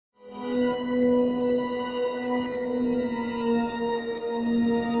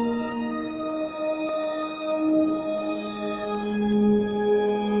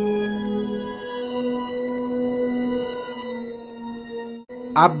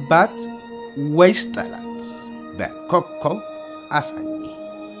አባት ወይስ ጠላት? በኮከብ አሳኝ።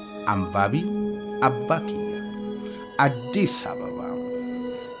 አንባቢ አባኪያ። አዲስ አበባ።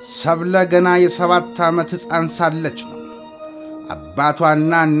 ሰብለ ገና የ7 ዓመት ሕፃን ሳለች ነው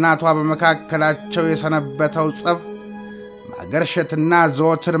አባቷና እናቷ በመካከላቸው የሰነበተው ጸብ ማገርሸትና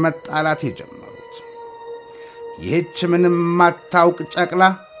ዘወትር መጣላት የጀመሩት። ይህች ምንም ማታውቅ ጨቅላ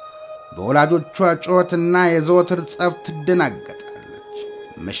በወላጆቿ ጩኸትና የዘወትር ጸብ ትደናገጣለች።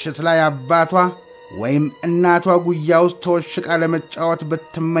 ምሽት ላይ አባቷ ወይም እናቷ ጉያ ውስጥ ተወሽቃ ለመጫወት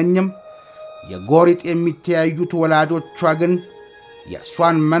ብትመኝም የጎሪጥ የሚተያዩት ወላጆቿ ግን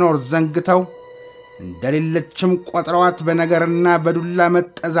የእሷን መኖር ዘንግተው እንደሌለችም ቆጥረዋት በነገርና በዱላ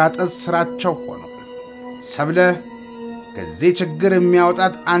መጠዛጠዝ ሥራቸው ሆኖ ሰብለ ከዚህ ችግር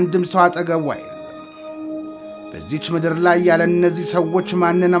የሚያወጣት አንድም ሰው አጠገቧ የለም። በዚች ምድር ላይ ያለ እነዚህ ሰዎች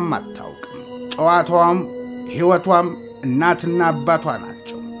ማንንም አታውቅም። ጨዋታዋም ሕይወቷም እናትና አባቷ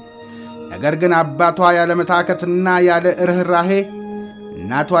ናቸው። ነገር ግን አባቷ ያለ መታከትና ያለ ርኅራሄ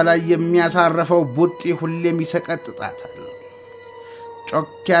እናቷ ላይ የሚያሳረፈው ቡጢ ሁሌም ይሰቀጥጣታል።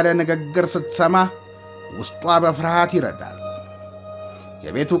 ጮክ ያለ ንግግር ስትሰማ ውስጧ በፍርሃት ይረዳል።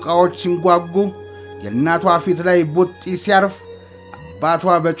 የቤቱ ዕቃዎች ሲንጓጉ የእናቷ ፊት ላይ ቡጢ ሲያርፍ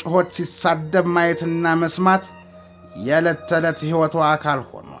አባቷ በጩኸት ሲሳደብ ማየትና መስማት የዕለት ተዕለት ሕይወቷ አካል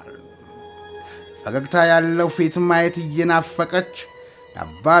ሆኗል። ፈገግታ ያለው ፊት ማየት እየናፈቀች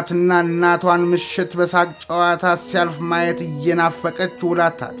አባትና እናቷን ምሽት በሳቅ ጨዋታ ሲያልፍ ማየት እየናፈቀች ውላ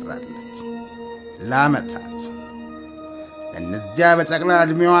ታድራለች ለዓመታት። እነዚያ በጨቅላ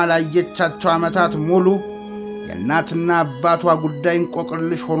ዕድሜዋ ላየቻቸው ዓመታት ሙሉ የእናትና አባቷ ጉዳይ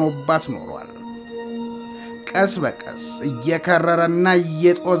እንቆቅልሽ ሆኖባት ኖሯል። ቀስ በቀስ እየከረረና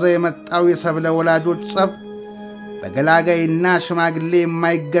እየጦዘ የመጣው የሰብለ ወላጆች ጸብ በገላጋይና ሽማግሌ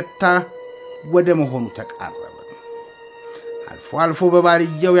የማይገታ ወደ መሆኑ ተቃረበ። አልፎ አልፎ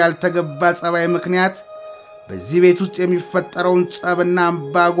በባልየው ያልተገባ ጸባይ ምክንያት በዚህ ቤት ውስጥ የሚፈጠረውን ጸብና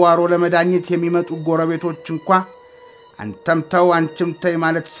አምባጓሮ ለመዳኘት የሚመጡ ጎረቤቶች እንኳ አንተም ተው አንቺም ተይ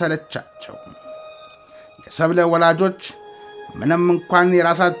ማለት ሰለቻቸው። የሰብለ ወላጆች ምንም እንኳን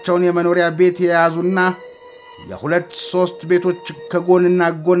የራሳቸውን የመኖሪያ ቤት የያዙና የ2-3 ቤቶች ከጎንና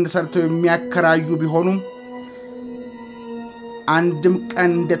ጎን ሰርተው የሚያከራዩ ቢሆኑም አንድም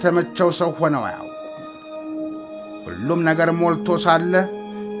ቀን እንደተመቸው ሰው ሆነው አያውቁም። ሁሉም ነገር ሞልቶ ሳለ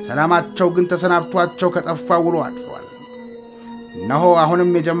ሰላማቸው ግን ተሰናብቷቸው ከጠፋ ውሎ አድሯል። እነሆ አሁንም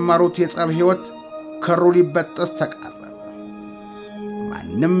የጀመሩት የጸብ ሕይወት ክሩ ሊበጠስ ተቃረበ።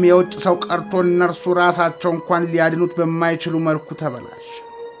 ማንም የውጭ ሰው ቀርቶ እነርሱ ራሳቸው እንኳን ሊያድኑት በማይችሉ መልኩ ተበላሸ።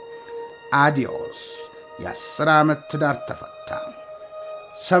 አዲዮስ። የ10 ዓመት ትዳር ተፈታ።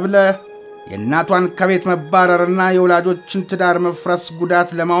 ሰብለ የእናቷን ከቤት መባረርና የወላጆችን ትዳር መፍረስ ጉዳት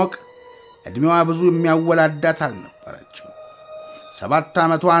ለማወቅ ዕድሜዋ ብዙ የሚያወላዳት አልነበረችም። 7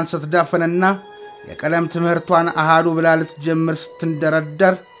 ዓመቷን ስትደፍንና የቀለም ትምህርቷን አሃዱ ብላ ልትጀምር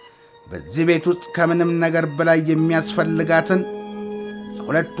ስትንደረደር በዚህ ቤት ውስጥ ከምንም ነገር በላይ የሚያስፈልጋትን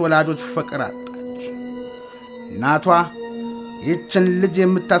የሁለት ወላጆች ፍቅር አጣች። እናቷ ይህችን ልጅ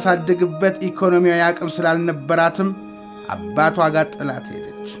የምታሳድግበት ኢኮኖሚያዊ አቅም ስላልነበራትም አባቷ ጋር ጥላት ሄደች።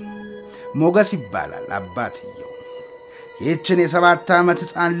 ሞገስ ይባላል አባትየው። ይህችን የ7 ዓመት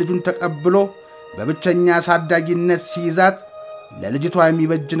ሕፃን ልጁን ተቀብሎ በብቸኛ አሳዳጊነት ሲይዛት ለልጅቷ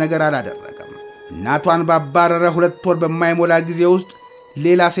የሚበጅ ነገር አላደረገም። እናቷን ባባረረ 2 ወር በማይሞላ ጊዜ ውስጥ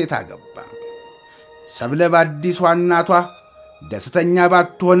ሌላ ሴት አገባ። ሰብለ በአዲሷ እናቷ ደስተኛ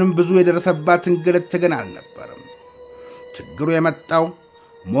ባትሆንም ብዙ የደረሰባት እንግልት ግን አልነበረም። ችግሩ የመጣው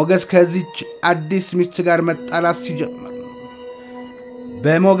ሞገስ ከዚች አዲስ ሚስት ጋር መጣላት ሲጀምር ነው።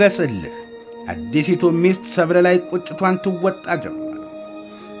 በሞገስ እልህ አዲሲቱ ሚስት ሰብለ ላይ ቁጭቷን ትወጣ ጀመረ።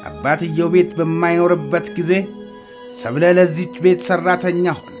 አባትየው ቤት በማይኖርበት ጊዜ ሰብለ ለዚች ቤት ሠራተኛ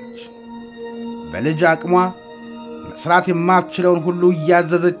ሆነች። በልጅ አቅሟ መስራት የማትችለውን ሁሉ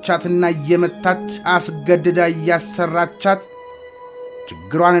እያዘዘቻትና እየመታች አስገድዳ እያሰራቻት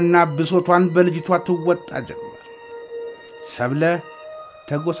ችግሯንና ብሶቷን በልጅቷ ትወጣ ጀመር። ሰብለ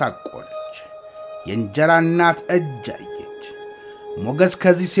ተጎሳቆለች። የእንጀራ እናት እጅ አየች። ሞገስ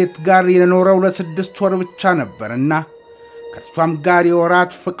ከዚህ ሴት ጋር የኖረው ለ6 ወር ብቻ ነበርና ከእሷም ጋር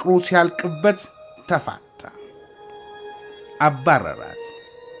የወራት ፍቅሩ ሲያልቅበት ተፋታ፣ አባረራት።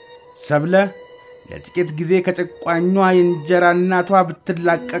 ሰብለ ለጥቂት ጊዜ ከጨቋኟ የእንጀራ እናቷ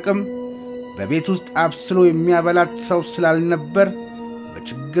ብትላቀቅም በቤት ውስጥ አብስሎ የሚያበላት ሰው ስላልነበር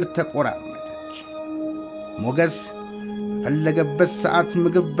በችግር ተቆራመደች። ሞገስ በፈለገበት ሰዓት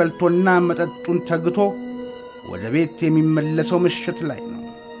ምግብ በልቶና መጠጡን ተግቶ ወደ ቤት የሚመለሰው ምሽት ላይ ነው።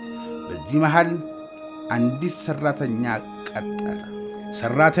 በዚህ መሃል አንዲት ሠራተኛ ቀጠረ።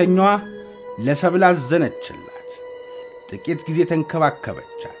 ሠራተኛዋ ለሰብለ አዘነችላት። ጥቂት ጊዜ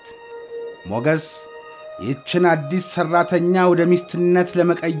ተንከባከበቻት። ሞገስ ይህችን አዲስ ሰራተኛ ወደ ሚስትነት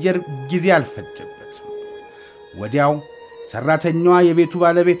ለመቀየር ጊዜ አልፈጀበትም። ወዲያው ሰራተኛዋ የቤቱ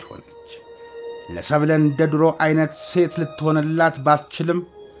ባለቤት ሆነች። ለሰብለ እንደ ድሮ አይነት ሴት ልትሆንላት ባትችልም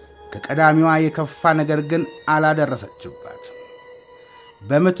ከቀዳሚዋ የከፋ ነገር ግን አላደረሰችባትም።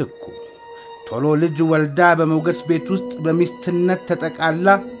 በምትኩ ቶሎ ልጅ ወልዳ በሞገስ ቤት ውስጥ በሚስትነት ተጠቃላ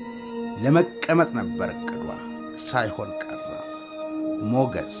ለመቀመጥ ነበር እቅዷ። ሳይሆን ቀረ።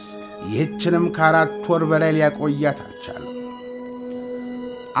 ሞገስ ይህችንም ከ4 ወር በላይ ሊያቆያት አልቻለም።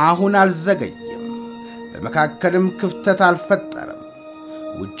 አሁን አልዘገየም። በመካከልም ክፍተት አልፈጠረም።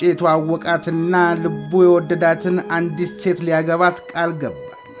 ውጪ የተዋወቃትና ልቡ የወደዳትን አንዲት ሴት ሊያገባት ቃል ገባላት።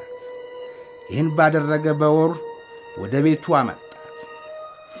 ይህን ባደረገ በወር ወደ ቤቱ አመጣት።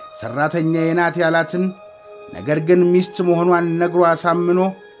 ሰራተኛዬ ናት ያላትን ነገር ግን ሚስት መሆኗን ነግሮ አሳምኖ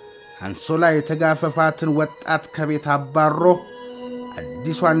አንሶላ የተጋፈፋትን ወጣት ከቤት አባሮ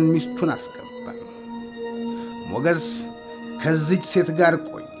አዲሷን ሚስቱን አስገባ። ሞገስ ከዚች ሴት ጋር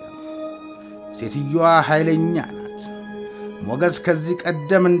ቆየ። ሴትየዋ ኃይለኛ ናት። ሞገስ ከዚህ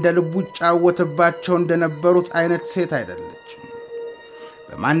ቀደም እንደ ልቡ ጫወተባቸው እንደነበሩት አይነት ሴት አይደለችም።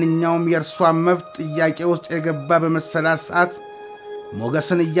 በማንኛውም የእርሷ መብት ጥያቄ ውስጥ የገባ በመሰላት ሰዓት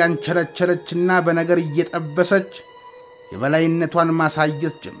ሞገስን እያንቸረቸረችና በነገር እየጠበሰች የበላይነቷን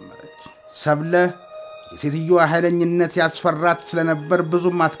ማሳየት ጀመረች። ሰብለ የሴትየዋ ኃይለኝነት ያስፈራት ስለነበር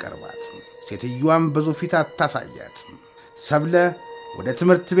ብዙም አትቀርባትም። ሴትየዋም ብዙ ፊት አታሳያትም። ሰብለ ወደ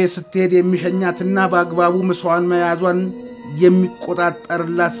ትምህርት ቤት ስትሄድ የሚሸኛትና በአግባቡ ምሳዋን መያዟን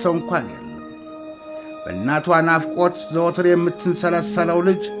የሚቆጣጠርላት ሰው እንኳን የለም። በእናቷ ናፍቆት ዘወትር የምትንሰለሰለው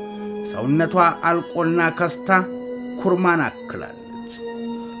ልጅ ሰውነቷ አልቆልና ከስታ ኩርማን አክላለች።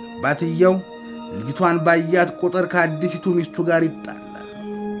 አባትየው ልጅቷን ባያት ቁጥር ከአዲሲቱ ሚስቱ ጋር ይጣላል።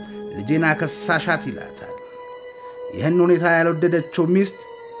 ልጄን አከሳሻት ይላታል። ይህን ሁኔታ ያልወደደችው ሚስት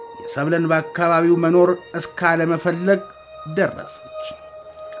የሰብለን በአካባቢው መኖር እስካለመፈለግ ደረሰች።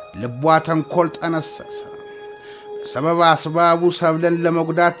 ልቧ ተንኮል ጠነሰሰ። በሰበብ አስባቡ ሰብለን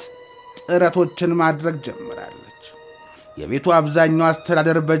ለመጉዳት ጥረቶችን ማድረግ ጀምራለች። የቤቱ አብዛኛው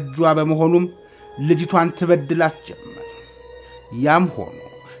አስተዳደር በእጇ በመሆኑም ልጅቷን ትበድላት ጀመር። ያም ሆኖ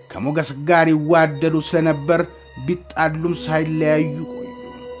ከሞገስ ጋር ይዋደዱ ስለነበር ቢጣሉም ሳይለያዩ ቆዩ።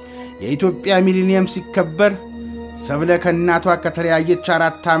 የኢትዮጵያ ሚሊኒየም ሲከበር ሰብለ ከእናቷ ከተለያየች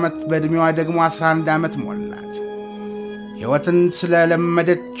 4 ዓመት በዕድሜዋ ደግሞ 11 ዓመት ሞላት። ሕይወትን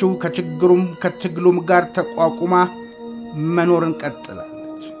ስለለመደችው ከችግሩም ከትግሉም ጋር ተቋቁማ መኖርን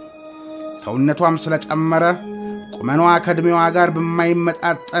ቀጥላለች። ሰውነቷም ስለጨመረ ቁመኗ ከዕድሜዋ ጋር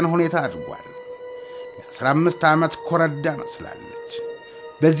በማይመጣጠን ሁኔታ አድጓል። የ15 ዓመት ኮረዳ መስላለች።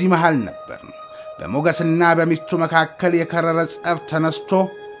 በዚህ መሃል ነበር በሞገስና በሚስቱ መካከል የከረረ ጸብ ተነስቶ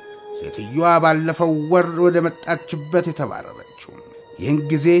ሴትየዋ ባለፈው ወር ወደ መጣችበት የተባረረችው። ይህን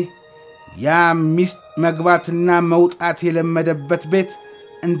ጊዜ ያ ሚስት መግባትና መውጣት የለመደበት ቤት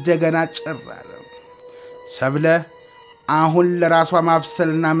እንደገና ጭር አለ። ሰብለ አሁን ለራሷ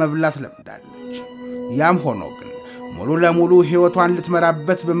ማብሰልና መብላት ለምዳለች። ያም ሆኖ ግን ሙሉ ለሙሉ ሕይወቷን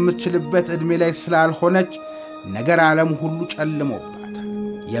ልትመራበት በምትችልበት ዕድሜ ላይ ስላልሆነች ነገር ዓለም ሁሉ ጨልሞባታል።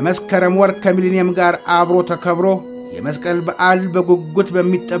 የመስከረም ወር ከሚሊኒየም ጋር አብሮ ተከብሮ የመስቀል በዓል በጉጉት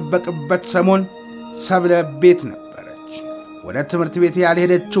በሚጠበቅበት ሰሞን ሰብለ ቤት ነበረች። ወደ ትምህርት ቤት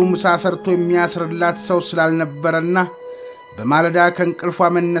ያልሄደችው ምሳ ሰርቶ የሚያስርላት ሰው ስላልነበረና በማለዳ ከእንቅልፏ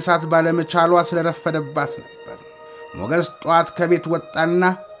መነሳት ባለመቻሏ ስለረፈደባት ነበር። ሞገስ ጠዋት ከቤት ወጣና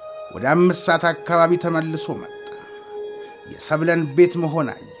ወደ 5 ሰዓት አካባቢ ተመልሶ መጣ። የሰብለን ቤት መሆን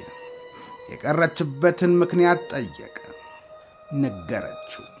አየ። የቀረችበትን ምክንያት ጠየቀ።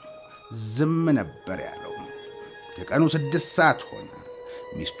 ነገረችው። ዝም ነበር ያለው። የቀኑ 6 ሰዓት ሆነ።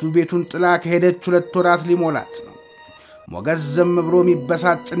 ሚስቱ ቤቱን ጥላ ከሄደች 2 ወራት ሊሞላት ነው። ሞገስ ዝም ብሎ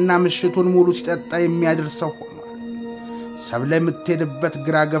የሚበሳጭና ምሽቱን ሙሉ ሲጠጣ የሚያድር ሰው ሆኗል። ሰብለ የምትሄድበት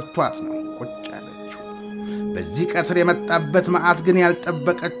ግራ ገብቷት ነው ቁጭ ያለችው። በዚህ ቀትር የመጣበት መዓት ግን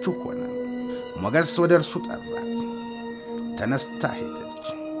ያልጠበቀችው ሆነ። ሞገስ ወደ እርሱ ጠራት። ተነስታ ሄደች።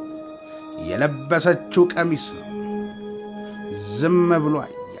 የለበሰችው ቀሚስ ነው። ዝም ብሎ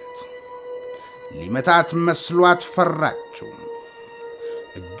አያት። ሊመታት መስሏት ፈራችው።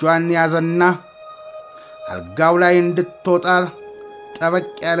 እጇን ያዘና አልጋው ላይ እንድትወጣ ጠበቅ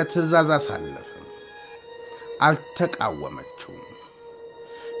ያለ ትእዛዝ አሳለፈ። አልተቃወመችውም።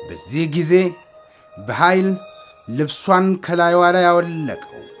 በዚህ ጊዜ በኃይል ልብሷን ከላይዋ ላይ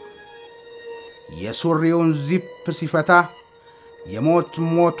አወለቀው። የሱሪውን ዚፕ ሲፈታ የሞት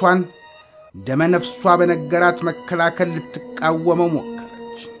ሞቷን ደመነፍሷ በነገራት መከላከል ልትቃወመው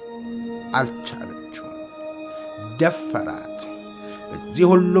ሞከረች። አልቻለችው። ደፈራት። በዚህ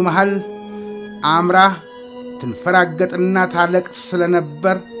ሁሉ መሃል አምራ ትንፈራገጥና ታለቅስ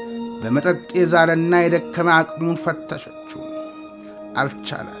ስለነበር በመጠጥ የዛለና የደከመ አቅሙን ፈተሸችው።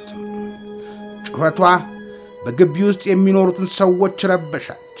 አልቻላትም። ጩኸቷ በግቢ ውስጥ የሚኖሩትን ሰዎች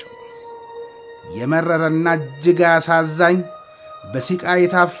ረበሻቸው። የመረረና እጅግ አሳዛኝ በሲቃ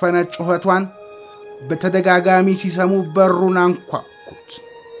የታፈነ ጩኸቷን በተደጋጋሚ ሲሰሙ በሩን አንኳኩት።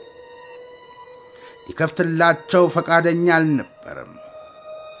 ሊከፍትላቸው ፈቃደኛ አልነበረም።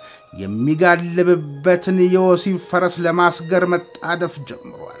 የሚጋልብበትን የወሲብ ፈረስ ለማስገር መጣደፍ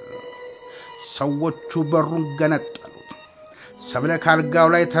ጀምሯል። ሰዎቹ በሩን ገነጠሉት። ሰብለ ካልጋው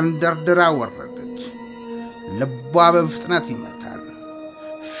ላይ ተንደርድራ ወረደች። ልቧ በፍጥነት ይመታል።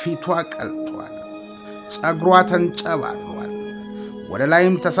 ፊቷ ቀልጧል። ጸጉሯ ተንጨባሏል። ወደ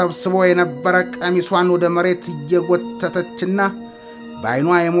ላይም ተሰብስቦ የነበረ ቀሚሷን ወደ መሬት እየጎተተችና በዓይኗ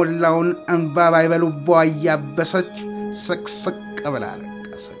የሞላውን እንባ ባይበልቧ እያበሰች ስቅስቅ ብላ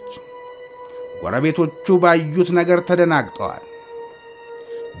አለቀሰች። ጎረቤቶቹ ባዩት ነገር ተደናግጠዋል።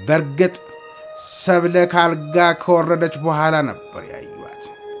 በርግጥ ሰብለ ካልጋ ከወረደች በኋላ ነበር ያዩት።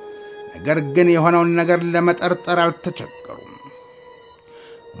 ነገር ግን የሆነውን ነገር ለመጠርጠር አልተቸገሩም።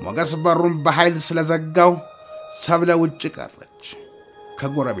 ሞገስ በሩን በኃይል ስለዘጋው ሰብለ ውጭ ቀረች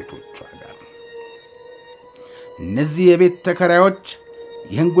ከጎረቤቶቿ ጋር። እነዚህ የቤት ተከራዮች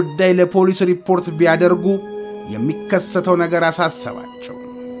ይህን ጉዳይ ለፖሊስ ሪፖርት ቢያደርጉ የሚከሰተው ነገር አሳሰባቸው።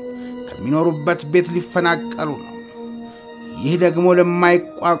 ከሚኖሩበት ቤት ሊፈናቀሉ ነው። ይህ ደግሞ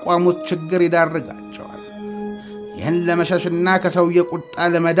ለማይቋቋሙት ችግር ይዳርጋቸዋል። ይህን ለመሸሽና ከሰውየው ቁጣ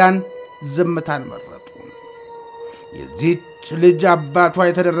ለመዳን ዝምታን መረጡ። የዚህች ልጅ አባቷ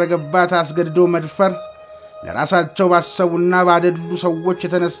የተደረገባት አስገድዶ መድፈር ለራሳቸው ባሰቡና ባደሉ ሰዎች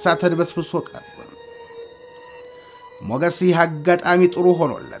የተነሳ ተድበስብሶ ቀረ። ሞገስ ይህ አጋጣሚ ጥሩ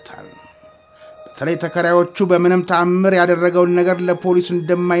ሆኖለታል። በተለይ ተከራዮቹ በምንም ተአምር ያደረገውን ነገር ለፖሊስ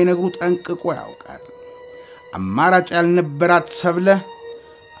እንደማይነግሩ ጠንቅቆ ያውቃል። አማራጭ ያልነበራት ሰብለ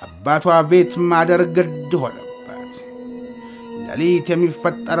አባቷ ቤት ማደር ግድ ሆነባት። ሌሊት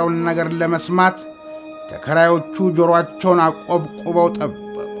የሚፈጠረውን ነገር ለመስማት ተከራዮቹ ጆሮአቸውን አቆብቁበው ጠበቁ።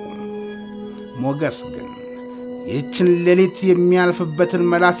 ሞገስ ግን ይህችን ሌሊት የሚያልፍበትን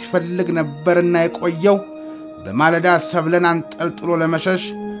መላ ሲፈልግ ነበርና የቆየው በማለዳ ሰብለን አንጠልጥሎ ለመሸሽ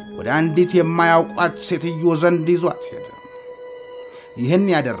ወደ አንዲት የማያውቋት ሴትዮ ዘንድ ይዟት ሄደ። ይህን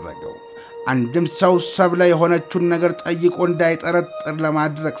ያደረገው አንድም ሰው ሰብለ የሆነችውን ነገር ጠይቆ እንዳይጠረጥር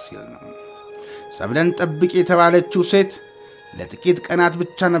ለማድረግ ሲል ነው። ሰብለን ጠብቂ የተባለችው ሴት ለጥቂት ቀናት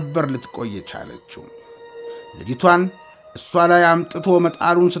ብቻ ነበር ልትቆይ የቻለችው። ልጅቷን እሷ ላይ አምጥቶ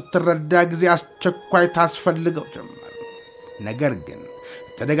መጣሉን ስትረዳ ጊዜ አስቸኳይ ታስፈልገው ጀመር። ነገር ግን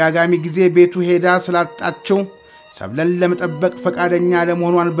ተደጋጋሚ ጊዜ ቤቱ ሄዳ ስላጣቸው ሰብለን ለመጠበቅ ፈቃደኛ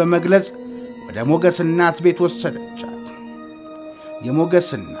ለመሆኗን በመግለጽ ወደ ሞገስ እናት ቤት ወሰደቻት። የሞገስ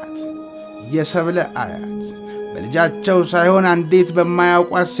እናት የሰብለ አያት በልጃቸው ሳይሆን አንዲት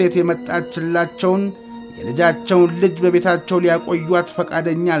በማያውቋት ሴት የመጣችላቸውን የልጃቸውን ልጅ በቤታቸው ሊያቆዩት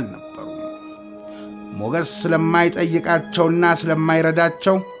ፈቃደኛ አልነበሩም። ሞገስ ስለማይጠይቃቸውና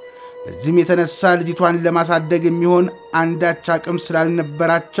ስለማይረዳቸው በዚህም የተነሳ ልጅቷን ለማሳደግ የሚሆን አንዳች አቅም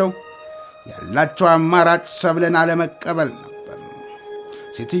ስላልነበራቸው ያላቸው አማራጭ ሰብለን አለመቀበል ነበር።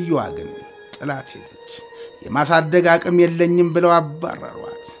 ሴትዮዋ ግን ጥላት ሄደች። የማሳደግ አቅም የለኝም ብለው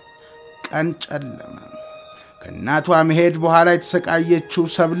አባረሯት። ቀን ጨለመ። ከእናቷ መሄድ በኋላ የተሰቃየችው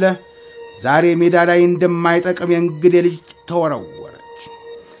ሰብለ ዛሬ ሜዳ ላይ እንደማይጠቅም የእንግዴ ልጅ ተወረወረች።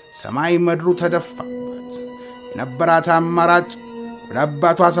 ሰማይ ምድሩ ተደፋባት። የነበራት አማራጭ ወደ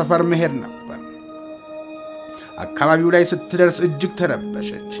አባቷ ሰፈር መሄድ ነበር። አካባቢው ላይ ስትደርስ እጅግ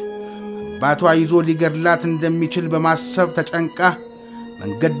ተረበሸች። አባቷ ይዞ ሊገድላት እንደሚችል በማሰብ ተጨንቃ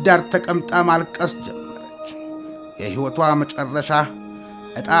መንገድ ዳር ተቀምጣ ማልቀስ ጀመረች። የሕይወቷ መጨረሻ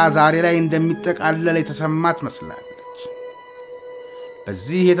ዕጣ ዛሬ ላይ እንደሚጠቃለል የተሰማት መስላለች።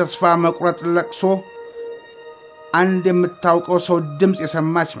 በዚህ የተስፋ መቁረጥ ለቅሶ አንድ የምታውቀው ሰው ድምፅ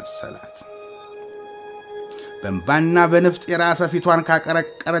የሰማች መሰላት። በእንባና በንፍጥ የራሰ ፊቷን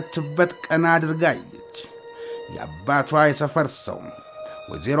ካቀረቀረችበት ቀና አድርጋ አየች። የአባቷ የሰፈር ሰው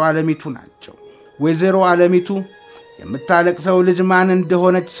ወይዘሮ ዓለሚቱ ናቸው። ወይዘሮ ዓለሚቱ የምታለቅሰው ልጅ ማን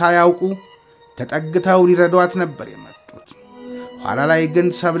እንደሆነች ሳያውቁ ተጠግተው ሊረዷት ነበር የመጡት። ኋላ ላይ ግን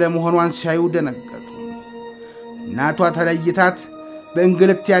ሰብለ መሆኗን ሲያዩ ደነገጡ። እናቷ ተለይታት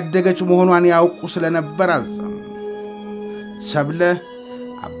በእንግልት ያደገች መሆኗን ያውቁ ስለነበር አዘኑ። ሰብለ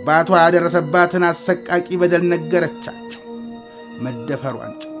አባቷ ያደረሰባትን አሰቃቂ በደል ነገረቻቸው፣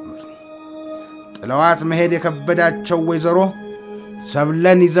 መደፈሯን ጭምር። ጥለዋት መሄድ የከበዳቸው ወይዘሮ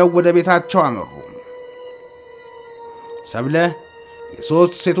ሰብለን ይዘው ወደ ቤታቸው አመሩ። ሰብለ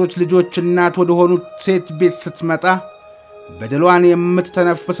የሦስት ሴቶች ልጆች እናት ወደ ሆኑት ሴት ቤት ስትመጣ በደሏን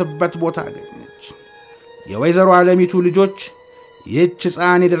የምትተነፍስበት ቦታ አገኘች። የወይዘሮ ዓለሚቱ ልጆች ይህች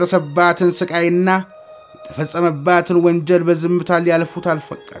ሕፃን የደረሰባትን ስቃይና የተፈጸመባትን ወንጀል በዝምታ ሊያልፉት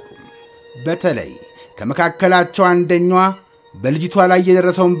አልፈቀዱም። በተለይ ከመካከላቸው አንደኛዋ በልጅቷ ላይ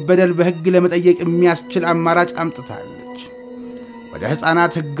የደረሰውን በደል በሕግ ለመጠየቅ የሚያስችል አማራጭ አምጥታለች። ወደ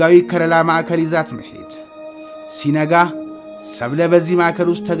ሕፃናት ሕጋዊ ከለላ ማዕከል ይዛት መሄድ። ሲነጋ ሰብለ በዚህ ማዕከል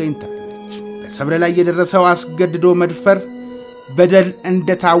ውስጥ ተገኝታለች። በሰብለ ላይ የደረሰው አስገድዶ መድፈር በደል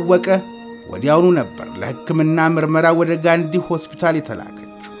እንደታወቀ ወዲያውኑ ነበር ለሕክምና ምርመራ ወደ ጋንዲ ሆስፒታል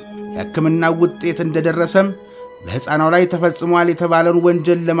የተላከችው። የሕክምና ውጤት እንደደረሰም በሕፃኗ ላይ ተፈጽሟል የተባለውን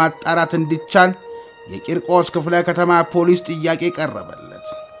ወንጀል ለማጣራት እንዲቻል የቂርቆስ ክፍለ ከተማ ፖሊስ ጥያቄ ቀረበለት።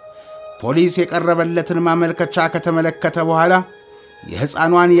 ፖሊስ የቀረበለትን ማመልከቻ ከተመለከተ በኋላ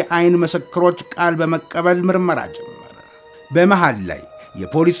የሕፃኗን የአይን ምስክሮች ቃል በመቀበል ምርመራ ጀመረ። በመሃል ላይ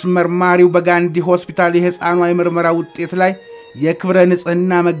የፖሊስ መርማሪው በጋንዲ ሆስፒታል የሕፃኗ የምርመራ ውጤት ላይ የክብረ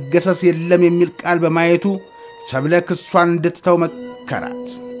ንጽሕና መገሰስ የለም የሚል ቃል በማየቱ ሰብለ ክሷን እንድትተው መከራት።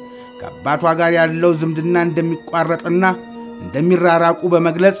 ከአባቷ ጋር ያለው ዝምድና እንደሚቋረጥና እንደሚራራቁ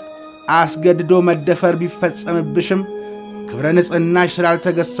በመግለጽ አስገድዶ መደፈር ቢፈጸምብሽም ክብረ ንጽሕናሽ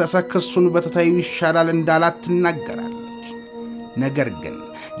ስላልተገሰሰ ክሱን በተተይው ይሻላል እንዳላት ትናገራለች። ነገር ግን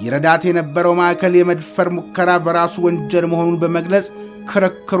ይረዳት የነበረው ማዕከል የመድፈር ሙከራ በራሱ ወንጀል መሆኑን በመግለጽ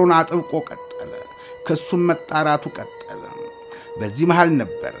ክርክሩን አጥብቆ ቀጠለ። ክሱን መጣራቱ ቀጠለ። በዚህ መሃል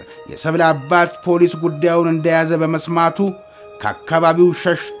ነበር የሰብለ አባት ፖሊስ ጉዳዩን እንደያዘ በመስማቱ ከአካባቢው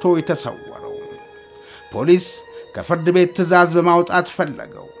ሸሽቶ የተሰወረው። ፖሊስ ከፍርድ ቤት ትዕዛዝ በማውጣት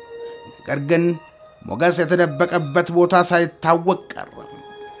ፈለገው። ነገር ግን ሞገስ የተደበቀበት ቦታ ሳይታወቅ ቀረ።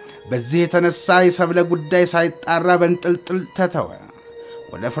 በዚህ የተነሳ የሰብለ ጉዳይ ሳይጣራ በእንጥልጥል ተተወ።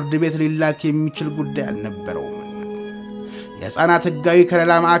 ወደ ፍርድ ቤት ሊላክ የሚችል ጉዳይ አልነበረውም። የሕፃናት ሕጋዊ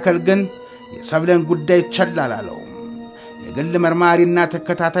ከለላ ማዕከል ግን የሰብለን ጉዳይ ቸል አላለውም። የግል መርማሪና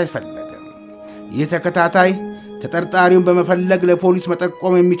ተከታታይ ፈለገ። ይህ ተከታታይ ተጠርጣሪውን በመፈለግ ለፖሊስ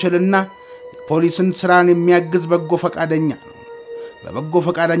መጠቆም የሚችልና የፖሊስን ሥራን የሚያግዝ በጎ ፈቃደኛ ነው። በበጎ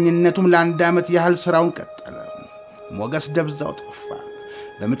ፈቃደኝነቱም ለአንድ ዓመት ያህል ሥራውን ቀጠለ። ሞገስ ደብዛው ጠፋ።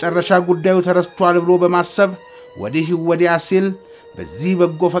 በመጨረሻ ጉዳዩ ተረስቷል ብሎ በማሰብ ወዲህ ወዲያ ሲል በዚህ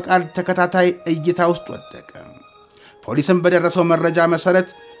በጎ ፈቃድ ተከታታይ እይታ ውስጥ ወደቀ። ፖሊስም በደረሰው መረጃ መሠረት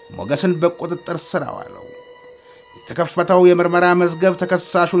ሞገስን በቁጥጥር ስር አዋለው። የተከፈተው የምርመራ መዝገብ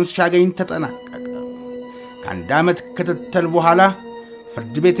ተከሳሹን ሲያገኝ ተጠናቀቀ። ከአንድ ዓመት ክትትል በኋላ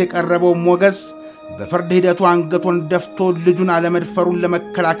ፍርድ ቤት የቀረበው ሞገስ በፍርድ ሂደቱ አንገቱን ደፍቶ ልጁን አለመድፈሩን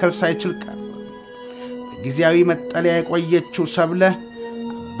ለመከላከል ሳይችል ቀረ። በጊዜያዊ መጠለያ የቆየችው ሰብለ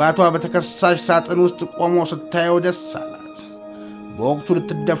አባቷ በተከሳሽ ሳጥን ውስጥ ቆሞ ስታየው ደስ አላት። በወቅቱ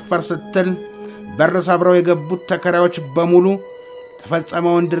ልትደፈር ስትል በር ሰብረው የገቡት ተከራዮች በሙሉ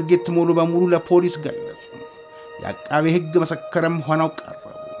ተፈጸመውን ድርጊት ሙሉ በሙሉ ለፖሊስ ገለጹ። የአቃቤ ሕግ መሰከረም ሆነው ቀረቡ።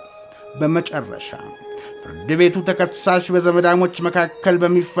 በመጨረሻ ፍርድ ቤቱ ተከሳሽ በዘመዳሞች መካከል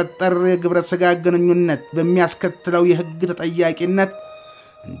በሚፈጠር የግብረ ሥጋ ግንኙነት በሚያስከትለው የሕግ ተጠያቂነት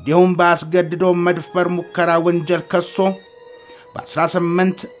እንዲሁም በአስገድዶ መድፈር ሙከራ ወንጀል ከሶ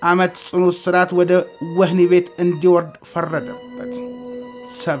በ18 ዓመት ጽኑ እስራት ወደ ወህኒ ቤት እንዲወርድ ፈረደበት።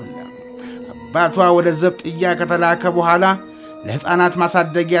 ሰብለ አባቷ ወደ ዘብጥያ ከተላከ በኋላ ለሕፃናት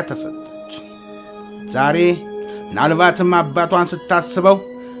ማሳደጊያ ተሰጠች። ዛሬ ምናልባትም አባቷን ስታስበው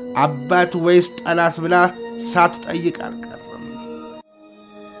አባት ወይስ ጠላት ብላ ሳትጠይቅ አልቀረች።